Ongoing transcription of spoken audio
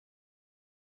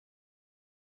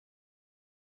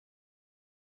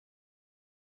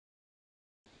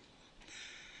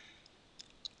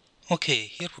Okay,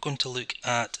 here we're going to look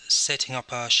at setting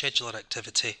up a scheduler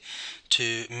activity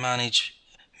to manage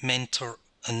mentor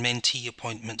and mentee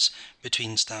appointments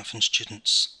between staff and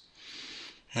students.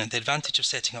 Now, the advantage of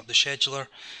setting up the scheduler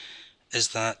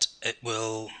is that it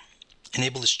will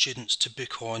enable the students to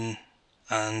book on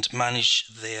and manage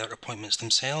their appointments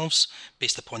themselves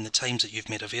based upon the times that you've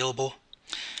made available.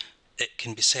 It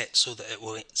can be set so that it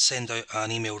will send out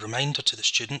an email reminder to the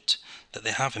student that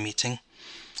they have a meeting,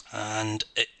 and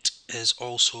it is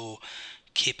also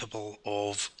capable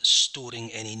of storing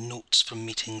any notes from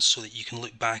meetings so that you can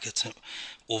look back at it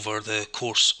over the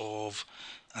course of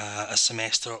a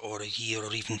semester or a year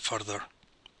or even further.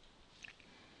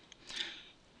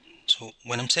 So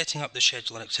when I'm setting up the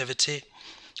scheduler activity,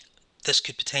 this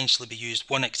could potentially be used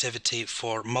one activity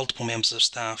for multiple members of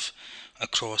staff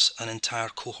across an entire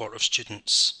cohort of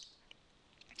students.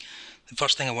 The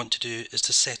first thing I want to do is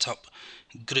to set up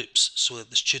groups so that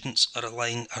the students are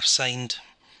assigned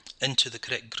into the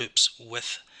correct groups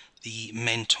with the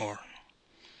mentor.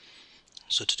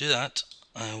 So to do that,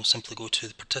 I will simply go to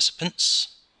the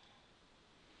participants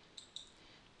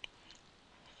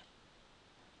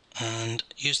and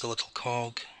use the little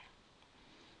cog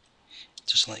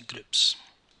to select groups,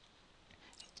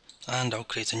 and I'll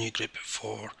create a new group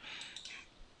for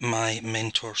my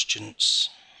mentor students.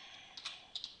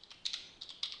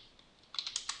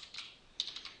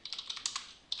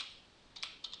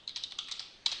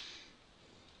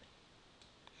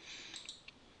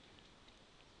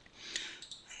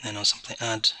 Then I'll simply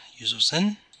add users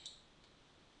in.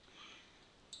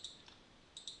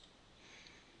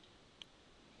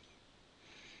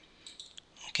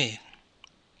 Okay.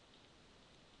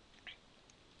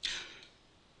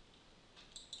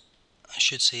 I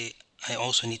should say I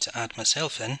also need to add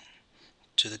myself in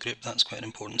to the group. That's quite an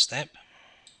important step.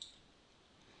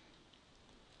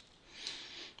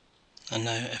 And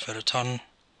now if I return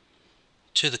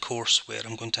to the course where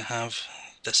I'm going to have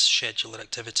this scheduler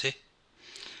activity,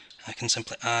 I can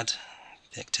simply add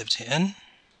the activity in.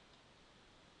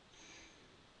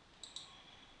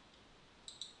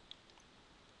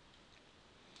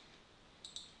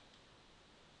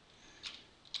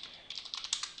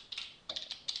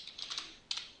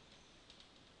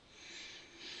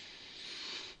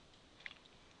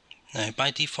 Now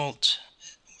by default,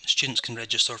 students can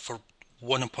register for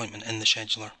one appointment in the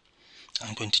scheduler.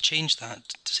 I'm going to change that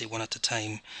to say one at a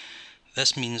time.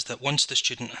 This means that once the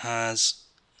student has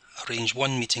arranged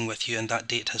one meeting with you and that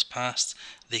date has passed,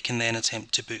 they can then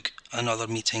attempt to book another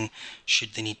meeting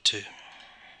should they need to.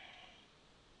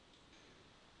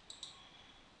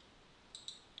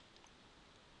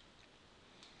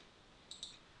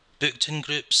 Booked in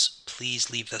groups,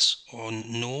 please leave this on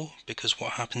no, because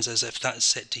what happens is if that is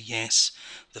set to yes,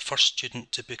 the first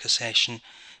student to book a session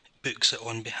books it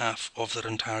on behalf of their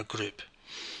entire group.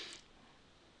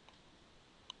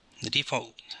 The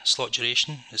default slot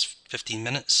duration is 15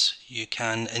 minutes. You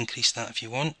can increase that if you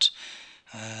want.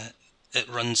 It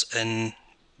runs in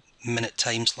minute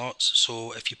time slots,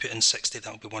 so if you put in 60,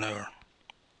 that will be 1 hour.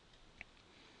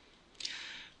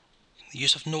 The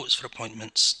use of notes for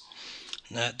appointments.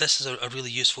 Now, this is a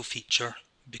really useful feature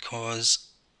because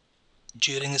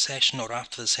during the session or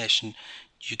after the session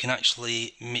you can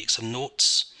actually make some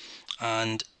notes,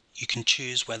 and you can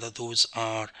choose whether those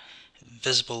are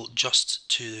visible just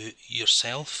to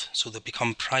yourself, so they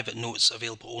become private notes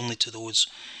available only to those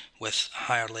with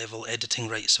higher level editing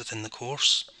rights within the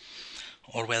course,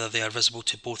 or whether they are visible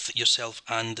to both yourself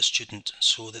and the student,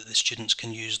 so that the students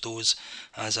can use those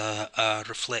as a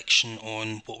reflection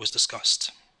on what was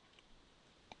discussed.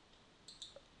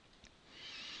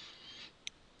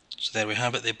 So there we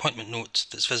have it, the appointment note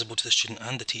that's visible to the student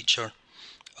and the teacher,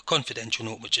 a confidential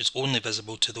note which is only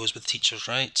visible to those with teacher's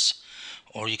rights,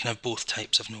 or you can have both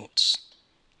types of notes.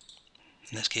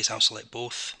 In this case I'll select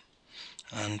both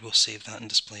and we'll save that in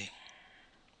display.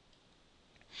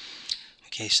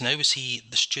 Okay, so now we see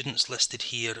the students listed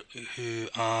here who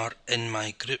are in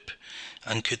my group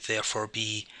and could therefore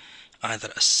be either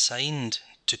assigned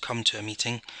to come to a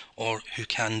meeting or who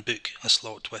can book a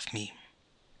slot with me.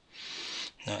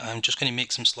 Now I'm just going to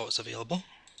make some slots available,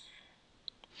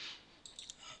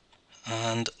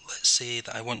 and let's say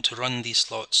that I want to run these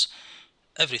slots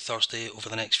every Thursday over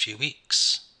the next few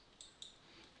weeks,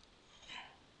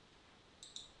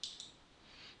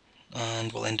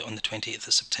 and we'll end it on the 28th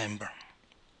of September,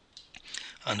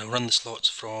 and I'll run the slots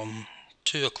from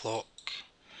 2 o'clock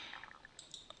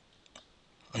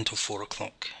until 4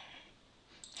 o'clock.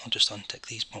 I'll just untick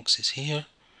these boxes here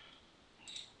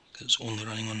because it's only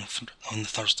running on the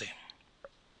Thursday.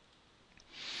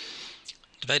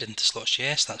 Divided into slots,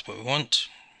 yes, that's what we want,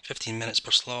 15 minutes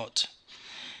per slot.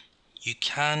 You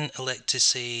can elect to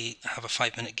say have a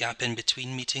 5-minute gap in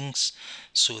between meetings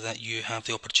so that you have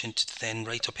the opportunity to then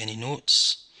write up any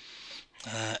notes.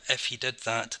 If you did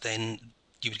that, then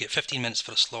you would get 15 minutes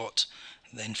for a slot,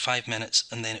 then 5 minutes,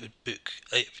 and then it would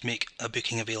make a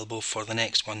booking available for the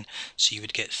next one, so you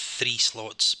would get 3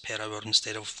 slots per hour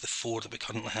instead of the 4 that we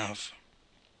currently have.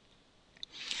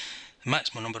 The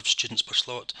maximum number of students per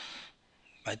slot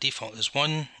by default is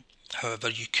 1. However,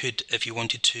 you could, if you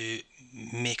wanted to,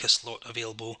 make a slot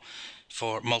available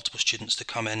for multiple students to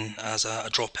come in as a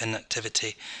drop-in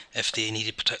activity if they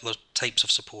needed particular types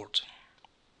of support.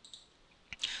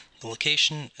 The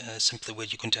location is simply where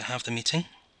you're going to have the meeting.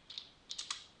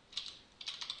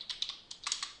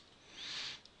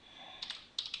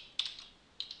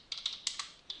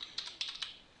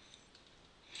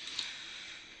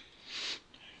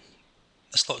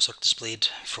 The slots are displayed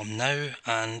from now,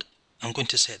 and I'm going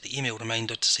to set the email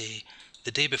reminder to say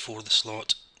the day before the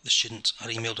slot the students are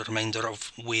emailed a reminder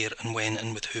of where and when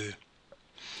and with who.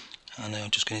 And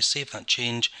I'm just going to save that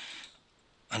change,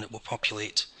 and it will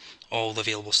populate all the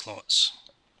available slots.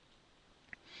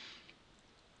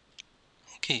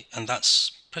 Okay, and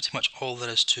that's pretty much all there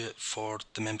is to it for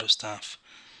the member of staff.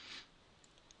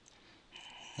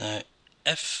 Now,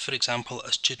 if, for example,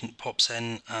 a student pops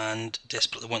in and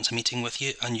desperately wants a meeting with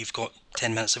you and you've got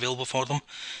 10 minutes available for them,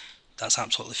 that's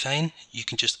absolutely fine. You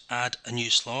can just add a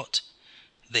new slot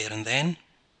there and then.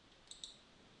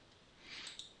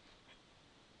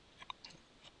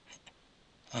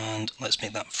 And let's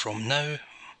make that from now.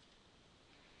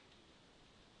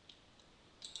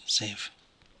 Save.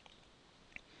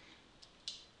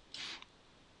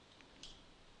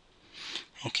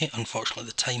 Okay, unfortunately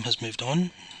the time has moved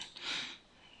on,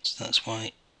 so that's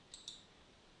why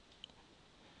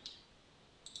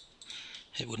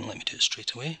it wouldn't let me do it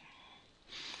straight away.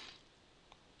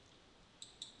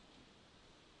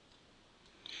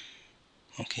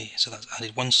 Okay, so that's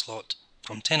added 1 slot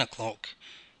from 10 o'clock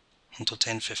until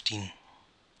 10:15.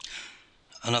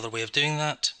 Another way of doing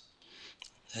that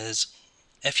is,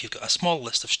 if you've got a small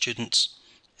list of students,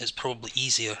 it's probably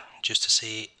easier just to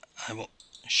say I will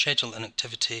schedule an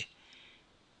activity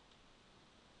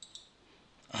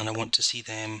and I want to see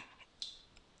them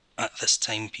at this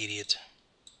time period.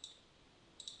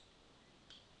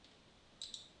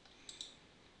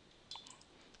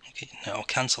 Okay, now I'll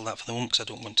cancel that for the moment because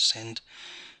I don't want to send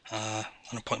an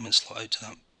appointment slot out to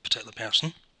that particular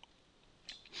person.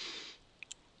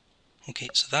 Okay,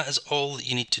 so that is all that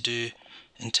you need to do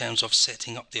in terms of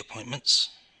setting up the appointments.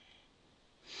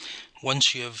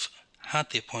 Once you have had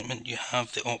the appointment, you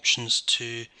have the options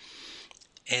to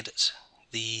edit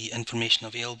the information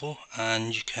available,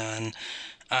 and you can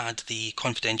add the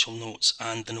confidential notes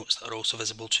and the notes that are also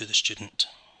visible to the student.